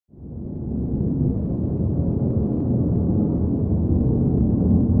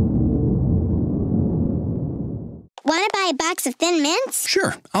a box of Thin Mints?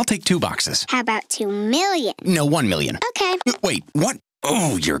 Sure, I'll take 2 boxes. How about 2 million? No, 1 million. Okay. Wait, what?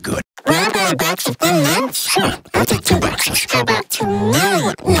 Oh, you're good. Wanna buy a box of Thin Mints? Sure, I'll take 2 boxes. How about 2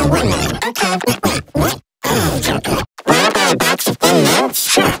 million? No, 1 million. Okay. Wait, what? Oh, you're good. Wanna buy a box of Thin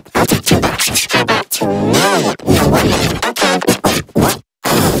Mints? Sure, I'll take 2 boxes. How about 2 million? No, 1 million. Okay. Wait, what?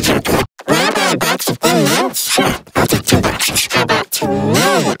 Oh, you're good. Wanna buy a box of Thin Mints? Sure, I'll take 2 boxes. How about 2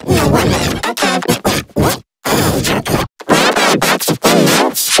 million? No, 1 million. Okay. Wait, what? Oh, you're good. Wanna buy a box of Thin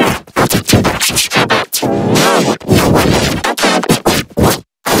Mints? Sure, I'll take 2 boxes. How about 2 million?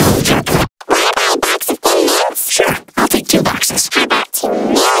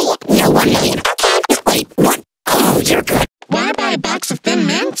 No, 1 million. Okay. Wait, what? Oh, you're good. Wanna buy a box of Thin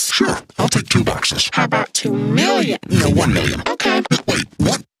Mints? Sure, I'll take 2 boxes. How about 2 million? No, 1 million. Okay. Wait,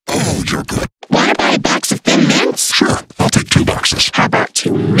 what? Oh, you're good. Wanna buy a box of Thin Mints? Sure, I'll take 2 boxes. How about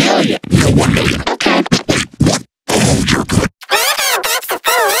 2 million? No, 1 million. Okay. Wait, what? Oh, you're good. Wanna buy a box of Thin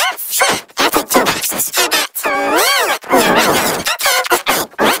Mints? Sure, I'll take 2 boxes.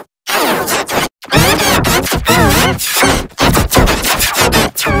 How about 2 million? No, 1 million. Okay. Wait, what? Oh,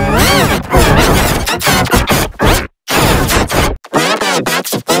 you're good. Wanna buy a box of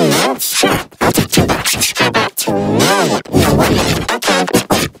Thin Mints? Sure, I'll take 2 boxes. How about 2 million? No, 1 million. Okay.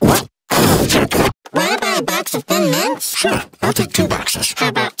 Wait, what? Oh, you're good. Wanna buy a box of Thin Mints? Sure, I'll take 2 boxes.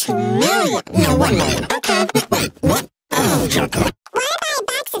 How about 2 million? No, 1 million. Okay. Wait, what?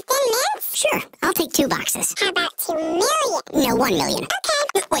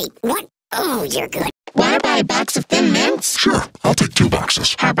 Oh, you're good. Wanna buy a box of Thin Mints? Sure, I'll take 2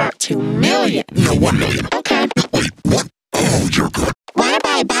 boxes. How about 2 million? No, 1 million. Okay. Wait, what? Oh, you're good. Wanna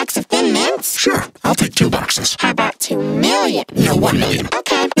buy a box of Thin Mints? Sure, I'll take 2 boxes. How about 2 million? No, 1 million. Okay. Wait, what? Oh, you're good. Wanna buy a box of Thin Mints? Sure, I'll take 2 boxes. How about 2 million? No, 1 million.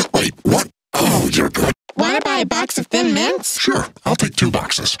 Okay. Wait, what? Oh, you're good. Wanna buy a box of Thin Mints? Sure, I'll take 2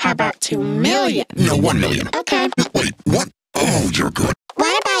 boxes. How about 2 million? No, 1 million. Okay. Wait, what?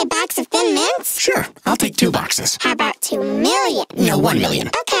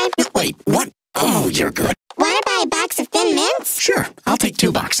 Oh, you're good. Wanna buy a box of Thin Mints? Sure, I'll take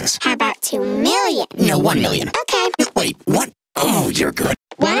 2 boxes. How about 2 million? No, 1 million. Okay. Wait, what? Oh, you're good.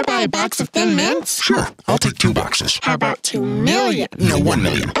 Wanna buy a box of Thin Mints? Sure, I'll take 2 boxes. How about 2 million? No, 1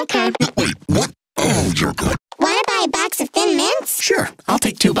 million. Okay. Wait, what? Oh, you're good. Wanna buy a box of Thin Mints? Sure, I'll take 2 boxes. How about 2 million? No, 1 million. Okay. Wait, what? Oh, you're good. Wanna buy a box of Thin Mints? Sure, I'll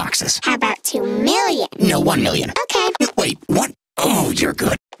take 2 boxes. How about 2 million? No, 1 million. Okay. Wait, what? Oh, you're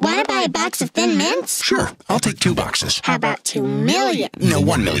good. Wanna buy a box of Thin Mints? Sure, I'll take 2 boxes. How about 2 million? No,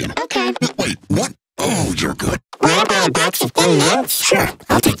 1 million. Okay. Wait, what? Oh, you're good. Wanna buy a box of Thin Mints? Sure,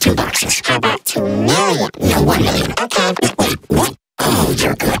 I'll take 2 boxes. How about 2 million? No, 1 million. Okay. Wait, what? Oh, you're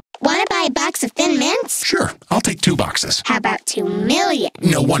good. Wanna buy a box of Thin Mints? Sure, I'll take 2 boxes. How about 2 million?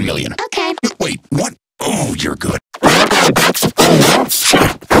 No, 1 million. Okay. Wait, what? Oh, you're good. Wanna buy a box of Thin Mints?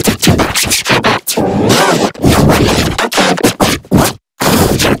 Sure, I'll take 2 boxes. How about 2 million? No, 1 million. Okay. Wait, what?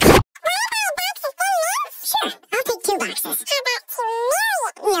 Oh, you're good. Wanna buy a box of Thin Mints? Sure, I'll take 2 boxes. How about 2 million? No,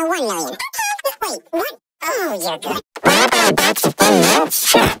 1 million. Okay. Wait, what? Oh, you're good. Wanna buy a box of Thin Mints?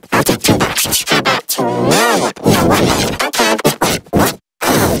 Sure, I'll take 2 boxes. How about 2 million? No, 1 million. Okay. Wait, what?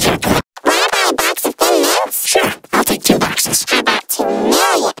 Oh, you're good. Wanna buy a box of Thin Mints? Sure, I'll take 2 boxes. How about 2 million?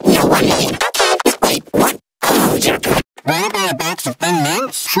 No, 1 million. Okay. Wait, what? Oh, you're good. Wanna buy a box of Thin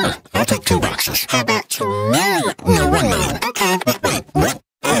Mints? Sure, I'll take 2 boxes. How about 2 million? No, 1 million. Okay. Wait, what? Oh, you're good. Wanna buy a box of Thin Mints? Sure, I'll take 2 boxes. How about 2 million? No, 1 million. Okay. Wait, what?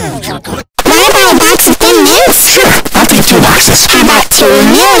 Oh, you're good. Wanna buy a box of Thin Mints? Sure, I'll take 2 boxes. How about 2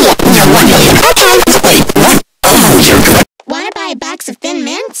 million? No, 1 million. Okay. Wait, what? Oh, you're good. Wanna buy a box of Thin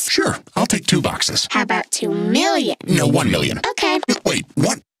Mints? Sure, I'll take 2 boxes. How about 2 million? No, 1 million. Okay. Wait,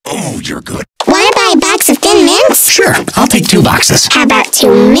 what? Oh, you're good. Wanna buy a box of Thin Mints? Sure, I'll take 2 boxes. How about 2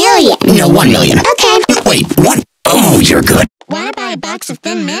 million? No, 1 million. Okay. Wait, what? Oh, you're good. Wanna buy a box of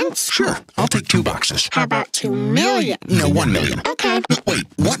Thin Mints? Sure, I'll take 2 boxes. How about 2 million? No, 1 million. Okay. Wait,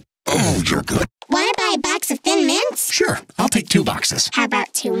 what? Oh, you're good. Wanna buy a box of Thin Mints? Sure, I'll take 2 boxes. How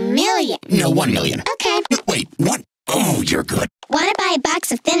about 2 million? No, 1 million. Okay. Wait, what? Oh, you're good. Wanna buy a box of Thin Mints? Sure, I'll take 2 boxes. How about 2 million? No, 1 million. Okay. Wait, what? Oh, you're good. Wanna buy a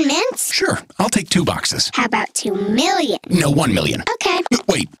box of Thin Mints? Sure, I'll take 2 boxes. How about 2 million? No, 1 million. Okay.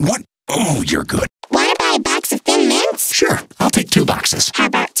 Wait, what? Oh, you're good. Wanna buy a box of Thin Mints? Sure, I'll take 2 boxes. How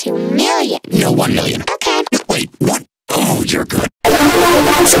about 2 million? No, 1 million. Okay. Wait, what? Oh, you're good.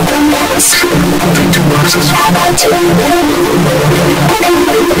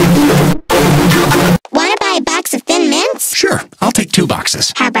 Wanna buy a box of Thin Mints? Sure, I'll take 2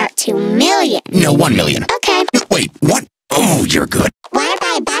 boxes. How about 2 million? No, 1 million. Okay. Wait, what? Oh, you're good. Wanna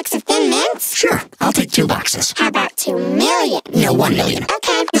buy a box of Thin Mints? Sure, I'll take 2 boxes. How about 2 million? No, 1 million.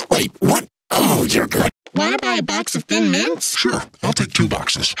 Okay. Wait, what? Oh, you're good. Wanna buy a box of Thin Mints? Sure, I'll take 2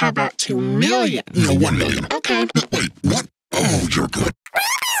 boxes. How about 2 million? No, 1 million. Okay. Wait, what? Oh, you're good.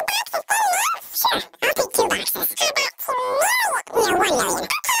 Sure, I'll take 2 boxes. How about 2 No, 1 million.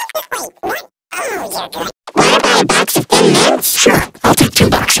 Wait, what? Oh, you're good. Wanna buy a box of Thin Mints? Sure, I'll take 2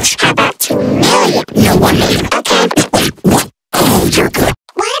 boxes. How about 2 million? No, 1 million. Okay. Wait, what? Oh, you're good.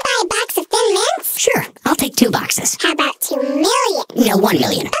 Wanna buy a box of Thin Mints? Sure, I'll take 2 boxes. How about 2 million?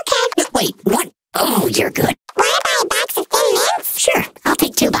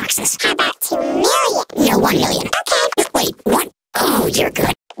 No, 1 million. Okay. Wait, what? Oh, you're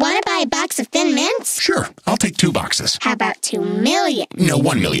good. Wanna buy a box of Thin Mints? Sure, I'll take 2 boxes. How about 2 million? No,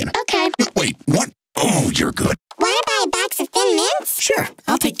 1 million. Okay. Wait, what? Oh, you're good. Wanna buy a box of Thin Mints? Sure,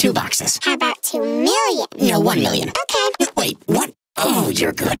 I'll take 2 boxes. How about 2 million? No, 1 million. Okay. Wait, what? Oh, you're good. Wanna buy a box of Thin Mints? Sure, I'll take 2 boxes. How about 2 million? No, 1 million. Okay. Wait, what? Oh,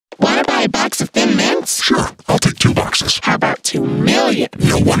 you're good. Wanna buy a box of Thin Mints? Sure, I'll take 2 boxes. How about 2 million?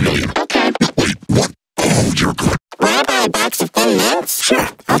 No, 1 million. Okay. Wait, what? Oh, you're good. Wanna buy a box of Thin Mints? Sure,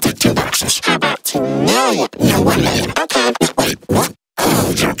 I'll take 2 boxes. How about 2 million? No, 1 million. Okay. Wait, what?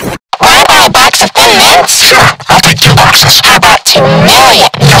 Oh, you're good. Wanna buy a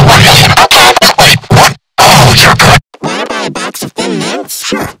box of Thin Mints?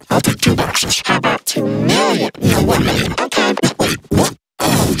 Sure, I'll take 2 boxes. How about 2 million? No, 1 million. Okay. Wait, what?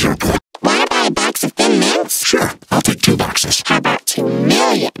 Oh, you're good. Wanna buy a box of Thin Mints? Sure, I'll take 2 boxes. How about 2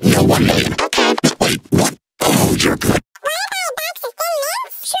 million? No, 1 million. Okay. Wait, what? Oh, you're good. Wanna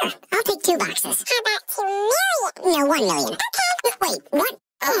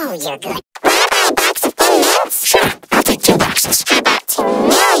buy a box of Thin Mints? Sure, I'll take 2 boxes. How about 2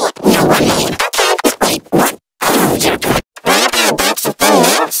 million? No, 1 million. Okay. Wait, what? Oh, you're good. Wanna buy a box of Thin Mints? Sure, I'll take 2 boxes. How about 2 million? No, 1 million. Okay. Wait, what? Oh, you're good. Wanna buy a box of Thin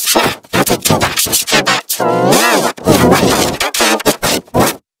Mints? Sure, I'll take 2 boxes. How about 2 million? No, 1 million. Okay. Wait, what?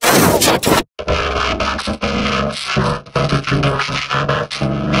 Oh, you're good. Wanna buy a box of Thin Mints? Sure, I'll take 2 boxes. How about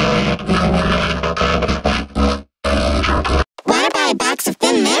 2 million? No, 1 million. Okay. Wait, what? Oh, you're good. Wanna buy a box of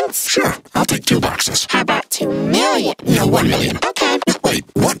Thin Mints? Sure, I'll take 2 boxes. How about 2 million? No, 1 million. Okay. Wait,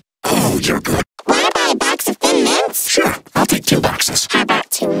 what? Oh, you're good. Wanna buy a box of Thin Mints? Sure, I'll take 2 boxes. How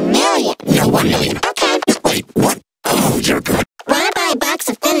about 2 million? No, 1 million. Okay. Wait, what? Oh, you're good. Wanna buy a box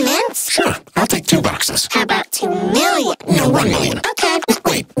of Thin Mints? Sure, I'll take 2 boxes. How about 2 million? No, 1 million. Okay.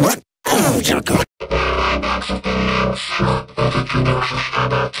 Wait, what? Oh, you're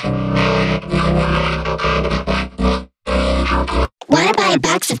good. Wanna buy a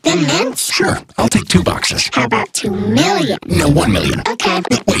box of Thin Mints? Sure, I'll take 2 boxes. How about 2 million? No, 1 million. Okay.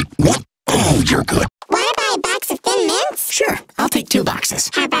 Wait, what? Oh, you're good. Wanna buy a box of Thin Mints? Sure, I'll take 2 boxes. How about 2 million? No, 1 million. Okay. Wait, what? Oh, you're good. Wanna buy a box of Thin Mints? Sure, I'll take 2 boxes.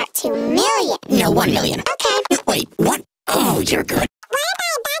 How about 2 million? No, 1 million. Okay. Wait, what? Oh, you're good. Wanna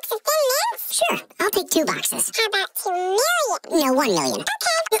buy a box of Thin Mints? Sure,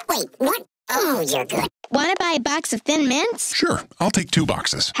 I'll take 2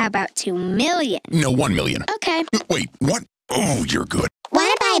 boxes. How about 2 million? No, 1 million. Okay. Wait, what? Oh, you're good.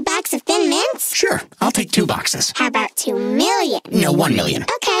 Wanna buy a box of Thin Mints? Sure, I'll take 2 boxes. How about 2 million? No, 1 million.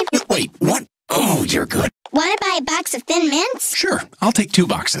 Okay. Wait, what? Oh, you're good. Wanna buy a box of Thin Mints? Sure, I'll take 2 boxes. How about 2 million? No, 1 million. Okay. Wait, what? Oh, you're good. Wanna buy a box of Thin Mints? Sure, I'll take 2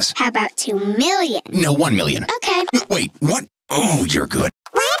 boxes. How about 2 million? No, 1 million. Okay. Wait, what? Oh, you're good.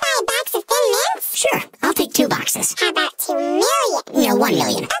 Wanna buy a box of Thin Mints? Sure, I'll take 2 boxes. How about 2 million? No, 1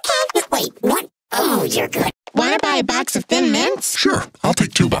 million. Okay. Wait, what? Oh, you're good. Wanna buy a box of Thin Mints? Sure,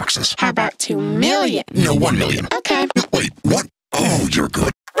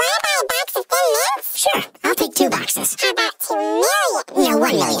 I'll take 2 boxes. How about 2 million? No,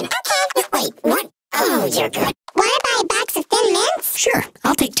 1 million. Okay. Wait, what? Oh, you're good. Wanna buy a box of Thin Mints? Sure,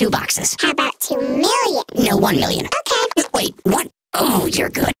 I'll take 2 boxes. How about 2 million? No, 1 million. Okay. Wait, what? Oh, you're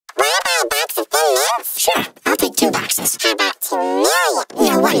good. Wanna buy a box of Thin Mints? Sure, I'll take 2 boxes. How about 2 million?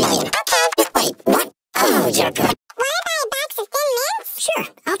 No, 1 million. Okay. Wait, what? Oh, you're good. Wanna buy a box of Thin Mints? Sure,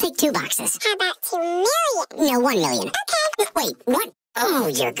 I'll take 2 boxes. How about 2 million? No, 1 million. Okay. Wait, what? Oh,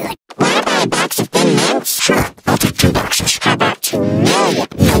 you're good. Wanna buy a box of Thin Mints? Sure, I'll take 2 boxes. How about 2 million?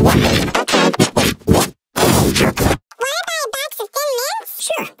 No, 1 million. Okay. Wait, what? Oh, you're good. Wanna buy a box of Thin Mints?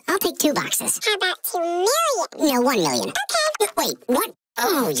 Sure, I'll take 2 boxes. How about 2 million? No, 1 million. Okay. Wait, what?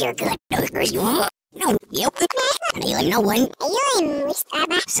 Oh, you're good. No, you. No one. Ayun,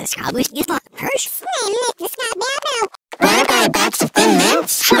 Mr. Subscribe to Hirsch. Wanna buy a box of Thin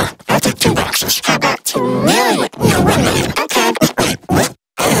Mints? Sure, I'll take 2 boxes. How about 2 million? No, 1 million. Okay. Wait, what?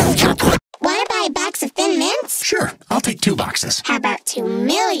 Oh, you're good. Wanna buy a box of Thin Mints? Sure, I'll take 2 boxes. How about 2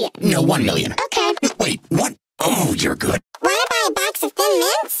 million? No, 1 million. Okay. Wait, what? Oh, you're good. Wanna buy a box of Thin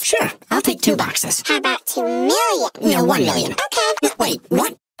Mints? Sure, I'll take 2 boxes. How about 2 million? No, 1 million. Okay. Wait,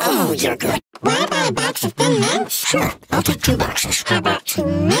 what? Oh, you're good. Wanna buy a box of Thin Mints? Sure, I'll take 2 boxes. How about 2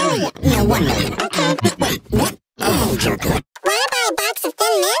 million? No, 1 million. Okay. Wait, what? Oh, you're good. Wanna buy a box of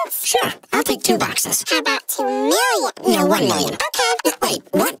Thin Mints? Sure, I'll take 2 boxes. How about 2 million? No, 1 million. Okay. Wait,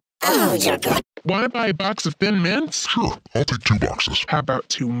 what? Oh, you're good. Wanna buy a box of Thin Mints? Sure, I'll take 2 boxes. How about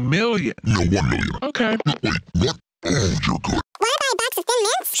 2 million? No, 1 million. Okay. Wait, what? Oh, you're good. of Thin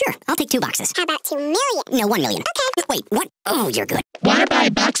Mints? Sure, I'll take 2 boxes. How about 2 million? No, 1 million. Okay. Wait, what? Oh, you're good. Wanna buy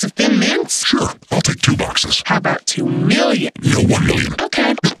a box of Thin Mints? Sure, I'll take 2 boxes. How about 2 million? No, 1 million.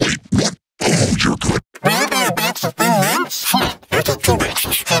 Okay. Wait, what? Oh, you're good. Wanna buy a box of Thin Mints? Sure, I'll take 2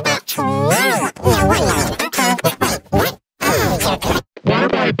 boxes. How about 2 million? No, 1 million. Okay. Wait, what? Oh, you're good. Wanna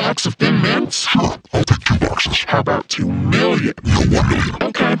buy a box of Thin Mints? Sure, I'll take 2 boxes. How about 2 million? No, 1 million.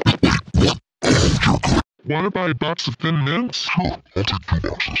 Okay. Wait, what? Oh, you're good. Wanna buy a box of Thin Mints? Sure, I'll take 2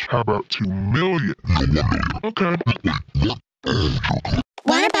 boxes.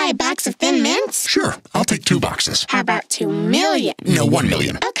 How about 2 million? No, 1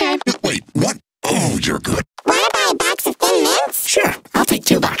 million. Okay. Wait, what? Oh, you're good. Wanna buy a box of Thin Mints? Sure, I'll take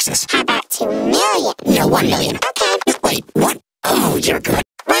 2 boxes. How about 2 million? No, 1 million. Okay. Wait, what? Oh, you're good.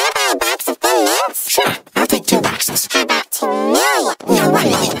 Wanna buy a box of Thin Mints? Sure, I'll take 2 boxes. How about 2 million? No,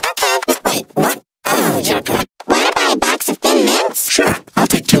 1 million. Okay. Wait, what? Oh, you're good. Wanna buy a box of Thin Mints? Sure, I'll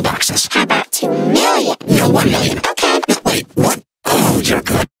take 2 boxes. How about 2 million? No, 1 million. Okay. Wait, what? Oh, you're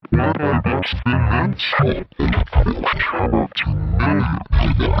good. Wanna buy a box of Thin Mints? Sure, I'll take 2 boxes. How about 2 million? No, 1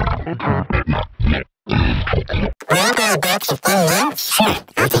 million. Okay. Wait, what? Oh, you're good. Wanna buy a box of Thin Mints? Sure.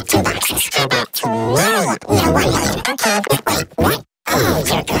 How about 2 million? Okay.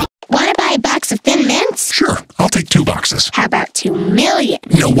 Wanna buy a box of Thin Mints? Sure, I'll take 2 boxes. How about 2 million?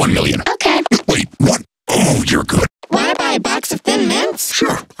 No, 1 million. Okay. Wait, what? Oh, you're good. Wanna buy a box of Thin Mints?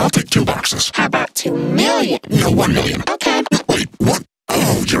 Sure, I'll take 2 boxes. How about 2 million? No, 1 million. Okay. Wait, what?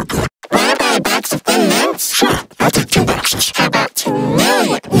 Oh, you're good. Wanna buy a box of Thin Mints? Sure, I'll take 2 boxes. How about 2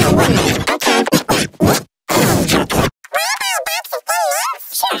 million? No, 1 million. Okay. Wait, what? Oh, you're good. Wanna buy a box of Thin Mints? Sure,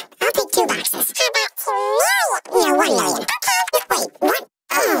 I'll take 2 boxes. How about 2 million? No, 1 million. Okay. Wait, what?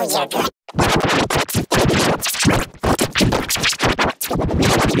 Oh, you're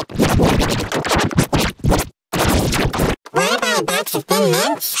good. Wanna buy a box of Thin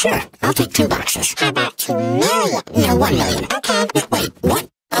Mints? Sure, I'll take 2 boxes. How about 2 million? No, 1 million. Okay. Wait, what?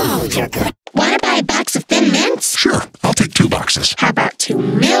 Oh, you're good. Wanna buy a box of Thin Mints? Sure, I'll take 2 boxes. How about 2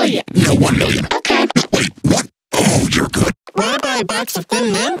 million? No, 1 million. Okay. Wait, what? Oh, you're good. Wanna buy a box of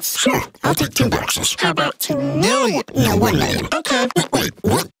Thin Mints? Sure, I'll take 2 boxes. How about 2 million? No, 1 million. Okay. Wait,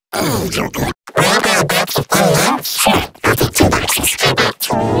 what? Oh, you're good. Wanna buy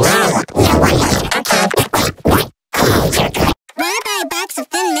a box of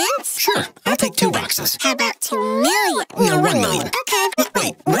Thin Mints? Sure, I'll take 2 boxes. How about 2 million? No, 1 million. Okay.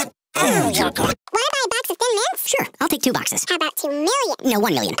 Wait, what? Oh, you're good. Wanna buy a box of Thin Mints? Sure, I'll take 2 boxes. How about 2 million? No,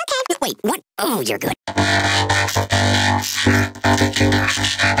 1 million. Okay. Wait, what? Oh, you're good. Wanna buy a box of Thin Mints? Sure, I'll take 2 boxes. How about 2 million? No, 1 million. Okay. Wait, what? Oh, you're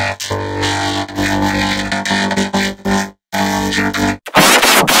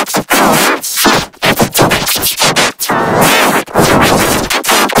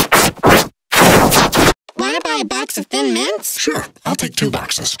Wanna buy a box of Thin Mints? Sure, I'll take 2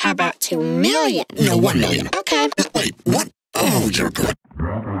 boxes. How about 2 million? No, 1 million. Okay. Wait, what? Oh, you're good.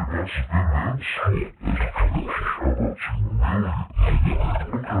 Wanna buy a box of Thin Mints? Sure, I'll take 2 boxes.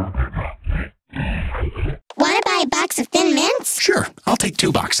 How about 2 million? No, 1 million. Okay. Wait, what? Oh, you're good. Wanna buy a box of Thin Mints? Sure, I'll take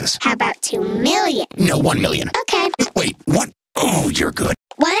 2 boxes. How about 2 million? No, 1 million. Okay. Wait, what? Oh, you're good.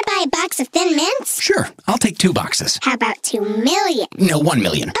 Wanna buy a box of Thin Mints? Sure, I'll take 2 boxes. How about 2 million? No, 1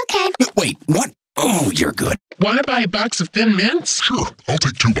 million. Okay. Wait, what? Oh, you're good. Wanna buy a box of Thin Mints? Sure, I'll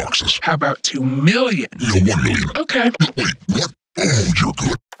take 2 boxes. How about 2 million? No, 1 million. Okay. Wait, what? Oh, you're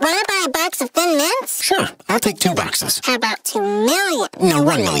good. Wanna buy a box of Thin Mints? Sure, I'll take 2 boxes. How about 2 million? No,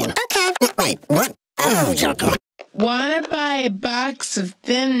 1 million. Okay. Wait, what? Oh, you're good. Wanna buy a box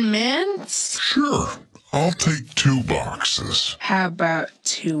of Thin Mints? Sure, I'll take 2 boxes. How about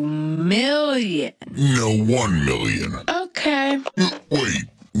 2 million? No, 1 million. Okay. Wait, what?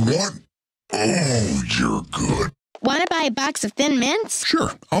 Oh, you're good. Wanna buy a box of Thin Mints?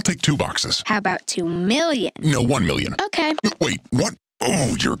 Sure, I'll take 2 boxes. How about 2 million? No, 1 million. Okay. Wait, what?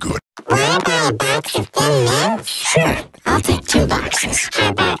 Oh, you're good. Wanna buy a box of Thin Mints? Sure, I'll take 2 boxes. How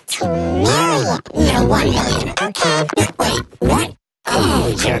about 2 million? No, 1 million. Okay. Wait, what?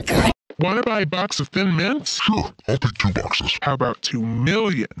 Oh, you're good. Wanna buy a box of Thin Mints? Sure, I'll take 2 boxes. How about 2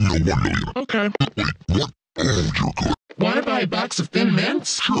 million? No, 1 million. Okay. Wait, what? Oh, you're good. Wanna buy a box of Thin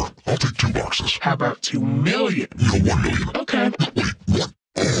Mints? Sure, I'll take 2 boxes. How about 2 million? No, 1 million. Okay. Wait, what?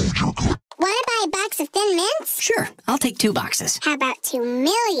 Oh, you're good. Wanna buy a box of Thin Mints? Sure, I'll take 2 boxes. How about 2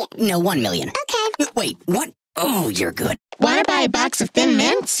 million? No, 1 million. Okay. Wait, what? Oh, you're good. Wanna buy a box of Thin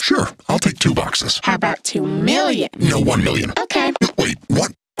Mints? Sure, I'll take 2 boxes. How about 2 million? No, 1 million. Okay. Wait,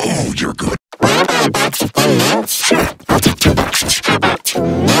 what? Oh, you're good. Wanna buy a box of Thin Mints? Sure, I'll take 2 boxes. How about 2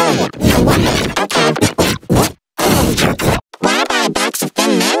 million? No, 1 million. Okay. Wait, what? Oh, you're good. Wanna buy a box of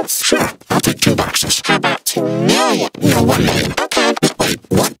Thin Mints? Sure, I'll take 2 boxes. How about 2 million? No, 1 million. Okay.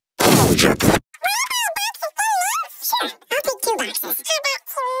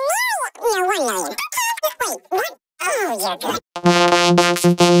 you're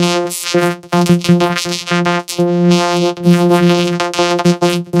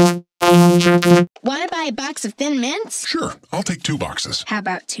good. Want to buy a box of Thin Mints? Sure, I'll take 2 boxes. How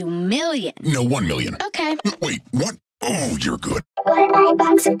about 2 million? No, 1 million. Okay. Wait, what? Oh, you're good. Want to buy a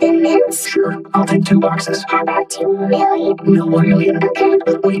box of Thin Mints? Sure, I'll take 2 boxes. How about 2 million? No, 1 million. Okay.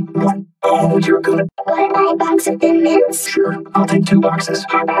 Wait, what? Oh, you're good. Want to buy a box of Thin Mints? Sure, I'll take 2 boxes.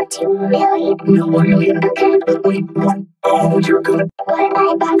 How about 2 million? No, 1 million. Okay. Wait, what? Oh, you're good. Want to buy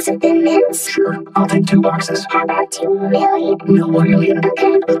a box of Thin Mints? Sure, I'll take 2 boxes. How about 2 million? No, 1 million.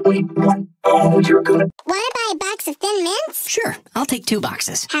 Okay. Wait, what? Oh, you're good. Want to buy a box of Thin Mints? Sure, I'll take 2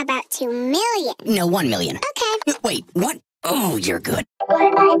 boxes. How about 2 million? No, 1 million. Okay. Wait, what? Oh, you're good.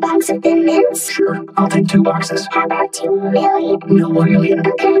 Want to buy a box of Thin Mints? Sure, I'll take 2 boxes. How about 2 million? No, 1 million.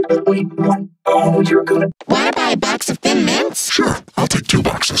 Okay. Wait, what? Oh, you're good. Want to buy a box of Thin Mints? Sure, I'll take 2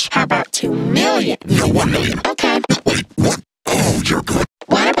 boxes. How about 2 million? No, 1 million. Okay. Wait, what? Oh, you're good.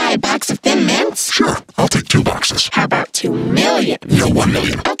 Want to buy a box of Thin Mints? Sure, I'll take 2 boxes. How about 2 million? No, 1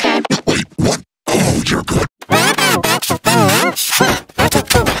 million. Okay. Wait, what? Oh, you're good. Want to buy a box of Thin Mints? Sure, I'll take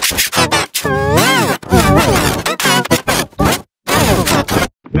 2 boxes. How about 2 million? No, 1 million. Okay. What? Oh, you're good.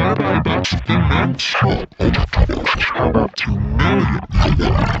 Want to buy a box of Thin Mints? Sure, I'll take 2 boxes. How about 2 million?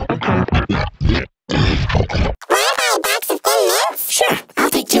 Want to buy a box of Thin Mints? Sure, I'll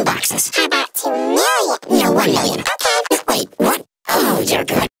take 2 boxes. How about 2 million? No, 1 million. Okay. Wait, what? Oh, you're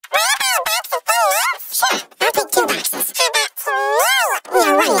good. Want to buy a box of Thin Mints? Sure, I'll take 2 boxes. How about 2 million?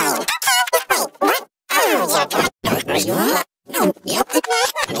 No, 1 million. Okay. Wait, what? Oh, you're good. No, yep.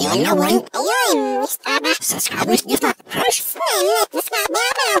 No, 1. Subscribers, you thought.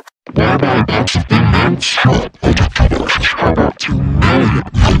 Want to buy a box of Thin Mints? Sure, I'll take 2 boxes. How about 2 million?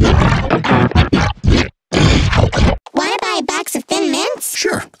 Want to buy a box of Thin Mints?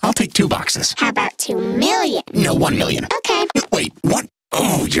 Sure, I'll take 2 boxes. How about 2 million? No, 1 million. Okay. Wait, what?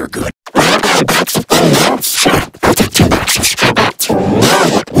 Oh, you're good. Want to buy a box of Thin Mints? Sure, I'll take 2 boxes. How about 2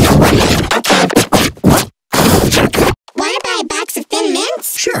 million? No, 1 million. Okay. Wait, what? Oh, you're good. Want to buy a box of Thin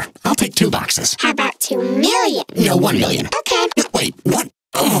Mints? Sure, I'll take 2 boxes. How about 2 million? No, 1 million. Okay. Wait, what?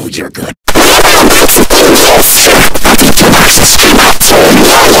 Oh, you're good.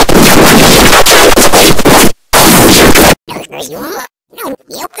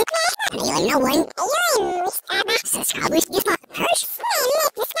 No one. Subscribers, you thought.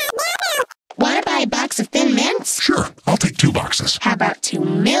 Want to buy a box of Thin Mints? Sure, I'll take 2 boxes. How about 2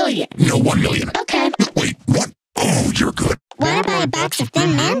 million? No, 1 million. Okay. Wait, what? Oh, you're good. Want to buy a box of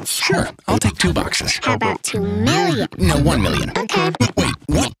Thin Mints? Sure, I'll take 2 boxes. How about 2 million? No, 1 million. Okay. Wait,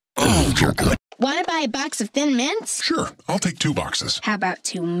 what? Oh, you're good. Want to buy a box of Thin Mints? Sure, I'll take 2 boxes. How about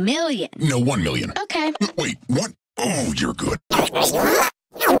 2 million? No, 1 million. Okay. Wait, what? Oh, you're good.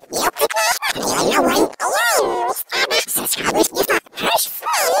 Subscribers, you thought.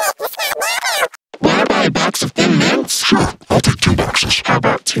 Want to buy a box of Thin Mints? Sure, I'll take 2 boxes. How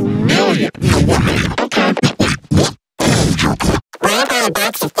about 2 million? No, 1 million. Okay. Wait, what? Oh, you're good. Want to buy a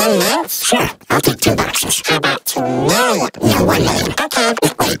box of Thin Mints? Sure, I'll take 2 boxes. How about 2 million? No, 1 million. Okay.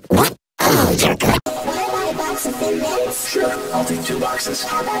 Wait, what? Oh, you're good. Want to buy a box of Thin Mints? Sure, I'll take 2 boxes.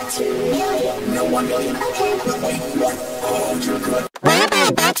 How about 2 million? No, 1 million. Okay. Wait, what? Oh, you're good. Want to buy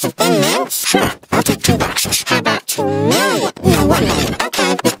a box of Thin Mints? Sure, I'll take 2 boxes. How about 2 million? No, 1 million.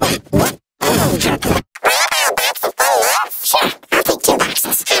 Okay. Wait, what? Oh, you're good. Want to buy a box of Thin Mints? Sure, I'll take 2 boxes. How about 2 million? No, 1 million.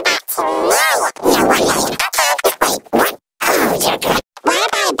 Okay. Wait, what? Oh, you're good. Want to buy a box of Thin Mints? Sure, I'll take 2 boxes. How about 2 million? No, 1 million. Okay. Wait, what? Oh, you're good. Want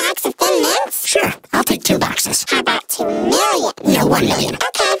to buy a box of Thin Mints? Sure, I'll take 2 boxes. How about 2 million? No, 1 million.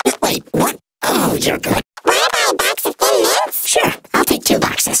 Okay. Wait, what? Oh, you're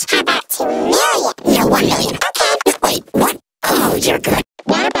good. Want to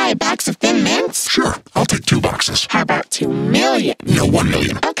buy a box of Thin Mints? Sure, I'll take 2 boxes. How about 2 million? No, 1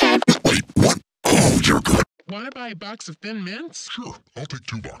 million. Okay. Wait, what? Oh, you're good. Want to buy a box of Thin Mints? Sure, I'll take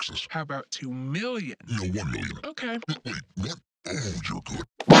 2 boxes. How about 2 million? No, 1 million. Okay. Wait, what? Oh, you're good.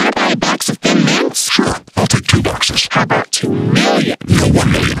 Want to buy a box of Thin Mints? Sure, I'll take 2 boxes. How about 2 million? No,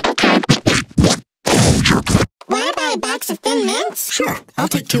 1 million. Okay. Wait, what? Oh, you're good. Want to buy a box of Thin Mints? Sure, I'll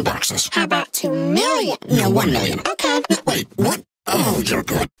take 2 boxes. How about 2 million? No, 1 million. Okay. Wait, what? Oh, you're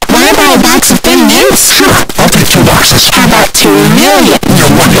good. Want to buy a box of Thin Mints? Sure, I'll take 2 boxes. How about 2 million? No,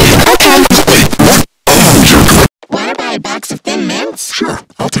 1 million. Okay. Wait, what? Oh, you're good. Want to buy a box of Thin Mints? Sure,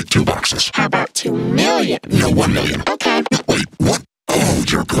 I'll take 2 boxes. How about 2 million? No, 1 million. Okay. Wait, what? Oh,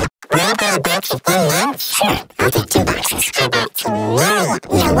 you're good. Want to buy a box of Thin Mints? Sure, I'll take 2 boxes. How about 2 million?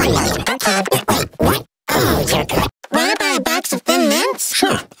 No, 1 million. Okay. Wait, what? Oh, you're good. Want to buy a box of Thin Mints?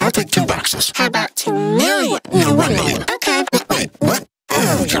 Sure, I'll take 2 boxes. How about 2 million? No, 1 million. Okay. Wait, what?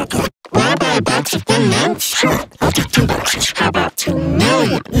 Oh, you're good. Want to buy a box of Thin Mints? Sure, I'll take 2 boxes. How about 2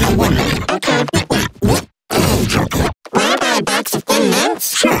 million? No, 1 million. Okay, wait, what? Oh, you're good. Wanna buy a box of Thin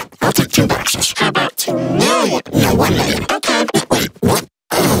Mints? Sure, I'll take 2 boxes. How about 2 million? No, 1 million. Okay, wait, what?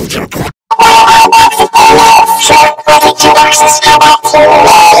 Oh, you're good. Sure, I'll take 2 boxes. How about 2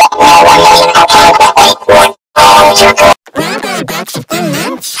 million? No, 1 million. Okay, wait, what? Oh, you're good. Wanna buy a box of Thin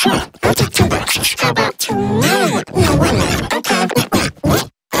Mints? Sure, I'll take 2 boxes. How about 2 million? No, 1 million. Okay, wait, what?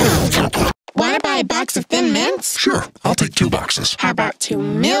 Oh, you're good. Wanna buy a box of Thin Mints? Sure, I'll take 2 boxes. How about 2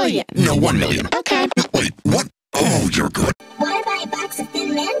 million? No, 1 million. Okay. Wait, what? Oh, you're good. Wanna buy a box of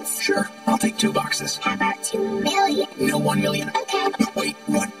Thin Mints? Sure, I'll take 2 boxes. How about 2 million? No, 1 million. Okay. Wait,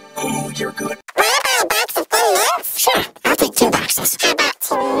 what? Oh, you're good. Wanna buy a box of Thin Mints? Sure, I'll take 2 boxes.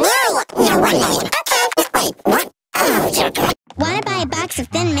 How about 2 million? No, 1 million. Okay, wait, what? Oh, you're good. Wanna buy a box of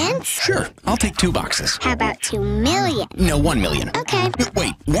Thin Mints? Sure, I'll take 2 boxes. How about 2 million? No, 1 million.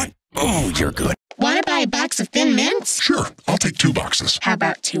 Okay. Wait, what? Oh, you're good. Wanna buy a box of Thin Mints? Sure, I'll take 2 boxes. How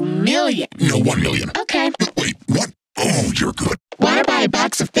about 2 million? No, 1 million. Okay. Wait, what? Oh, you're good. Wanna buy a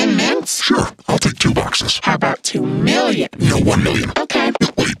box of Thin Mints? Sure, I'll take 2 boxes. How about 2 million? No, 1 million. Okay.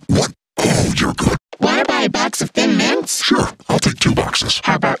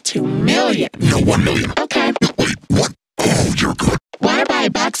 Wait, what? Oh, you're good. Wanna buy a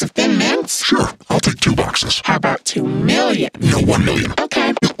box of Thin Mints? Sure, I'll take 2 boxes. How about 2 million? No, 1 million. Okay.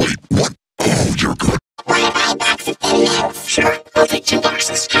 Wait, what? Oh, you're good. Wanna buy a box of Thin Mints? Sure, I'll take 2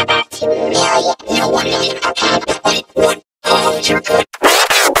 boxes. How about 2 million? No, 1 million. Okay. Wait, what? Oh, you're good. Wanna buy a box of Thin Mints? Sure, I'll take 2 boxes. How about 2 million? No, 1 million. Okay, Wait, what? Oh, you're good. wanna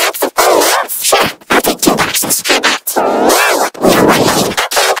buy a box of Thin Mints? Sure, I'll take 2 boxes. How about 2 million? No, 1 million.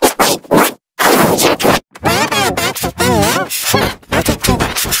 Okay, wait, what? Oh, you're good. Wanna buy a box of Thin Mints? Sure, I'll take 2 boxes.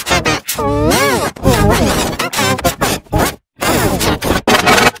 How about 2 million? No, 1 million. Okay, wait, what?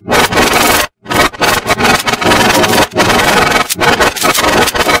 Oh, you're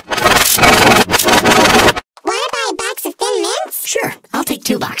good. Wanna buy a box of Thin Mints? Sure, I'll take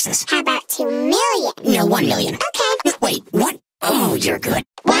 2 boxes. How about 2 million? No, 1 million. Okay. Wait, what? Oh, you're good.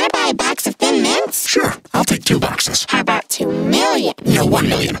 Wanna buy a box of Thin Mints? Sure, I'll take 2 boxes. How about 2 million? No, 1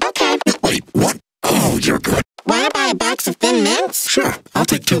 million. Okay. Wait, what? Oh, you're good. Wanna buy a box of Thin Mints? Sure, I'll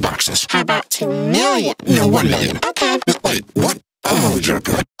take 2 boxes. How about 2 million? No, 1 million. Okay. Wait, what? Oh, you're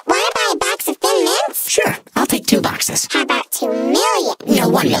good. Wanna buy a box of Thin Mints? Sure, I'll take 2 boxes. How about 2 million? No,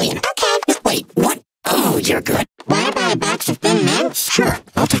 1 million. Okay. Wait, what? Oh, you're good. Wanna buy a box of Thin Mints? Sure,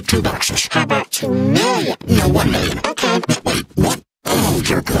 I'll take 2 boxes. How about 2 million? No, 1 million. Okay. Wait, what? Oh,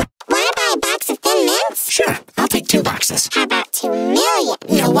 you're good. Wanna buy a box of Thin Mints? Sure, I'll take 2 boxes. How about 2 million?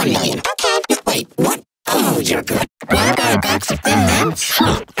 No, 1 million. Okay. Wait, what? Oh, you're good. Wanna buy a box of Thin Mints? Sure,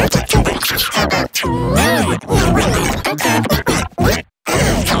 I'll take 2 boxes. How about 2 million? No, 1 million. Okay. Wait, what? Oh,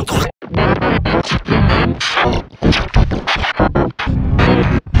 you're good. Wanna buy a box of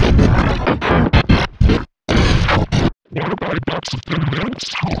Thin Mints? Sure, I'll take 2 boxes. How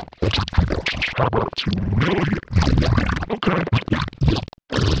about 2 million? Okay.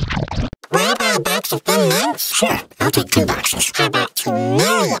 Wanna buy a box of Thin Mints? Sure, I'll take 2 boxes. How about 2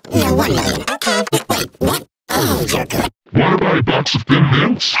 million? No, 1 million. Okay. Wait, what? Oh, you're good. Wanna buy a box of Thin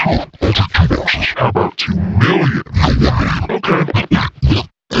Mints? Sure, I'll take 2 boxes. How about 2 million? Okay.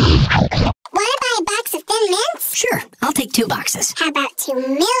 Wanna buy a box of Thin Mints? Sure, I'll take 2 boxes. How about 2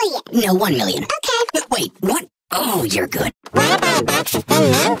 million? No, 1 million. Okay. Wait, what? Oh, you're good. Wanna buy a box of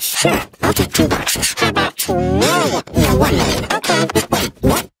Thin Mints? Sure, I'll take 2 boxes. How about 2 million? No, 1 million. Okay. Wait,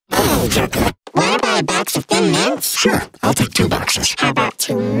 what? Oh, you're good. Wanna buy a box of Thin Mints? Sure, I'll take 2 boxes. How about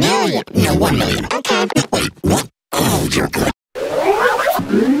 2 million? No, 1 million. Okay. Wait, what? Oh, you're good. Wanna buy a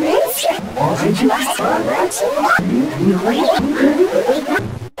box of Thin Mints? Sure, I'll take 2 boxes. How about 2 million? No, 1 million. Okay. Wait, what? Oh, you're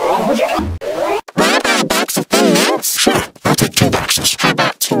good. Wanna buy a box of Thin Mints? Sure, I'll take 2 boxes. How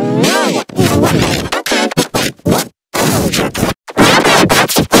about 2 million? No, 1 million. Okay. What? Oh, you're good. Wanna buy a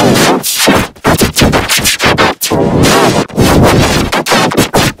box of Thin Mints? Sure. I'll take 2 boxes. How about 2 million?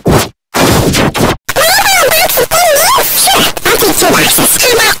 No,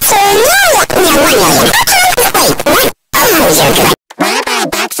 1 million. Okay. Wait, what? Oh, you're good. Wanna buy a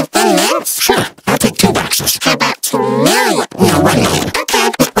box of Thin Mints? Sure, I'll take 2 boxes. How about 2 million? No, 1 million.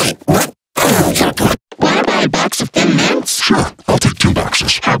 Okay. Wait, what? Oh, you're good. Wanna buy a box of Thin Mints? Sure, I'll take 2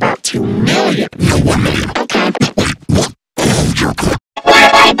 boxes. How about 2 million? No, 1 million. Okay. Wait, what? Oh, you're good. Wanna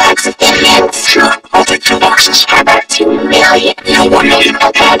buy a box of Thin Mints? Sure, I'll take 2 boxes. How about 2 million? No, 1 million.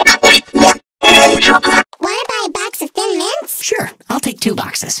 Okay. Wait, what? Oh, you're good. Wanna buy a box of Thin Mints? Sure, I'll take 2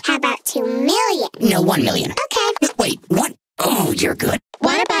 boxes. How about 2 million? No, 1 million. Okay. Wait, what? Oh, you're good.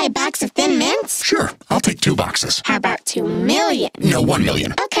 Wanna buy a box of Thin Mints? Sure, I'll take 2 boxes. How about 2 million? No, 1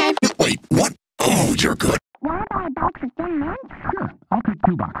 million. Okay. Wait, what? Oh, you're good. Wanna buy a box of Thin Mints? Sure, I'll take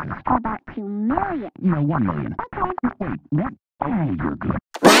 2 boxes. How about 2 million? No, 1 million. Okay. Wait, what? Oh, you're good.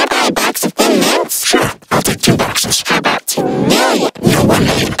 Wanna buy a box of Thin Mints? Sure, I'll take 2 boxes. How about 2 million? No, 1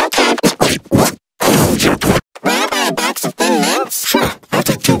 million. Okay. Wait, what? Oh, you're good. Wanna buy a box of Thin Mints? Sure, I'll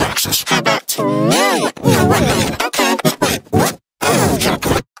take 2 boxes. How about 2 million? No, 1 million. Okay. Wait, what? Oh, you're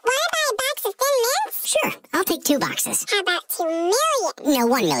good. Wanna buy a box of Thin Mints? Sure, I'll take 2 boxes. How about 2 million? No,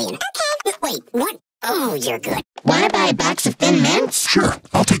 1 million. Okay. Wait, what? Oh, you're good. Wanna buy a box of Thin Mints? Sure,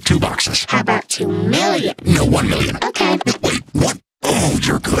 I'll take 2 boxes. How about 2 million? No, 1 million. Okay. Wait, what? Oh,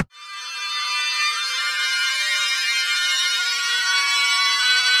 you're good.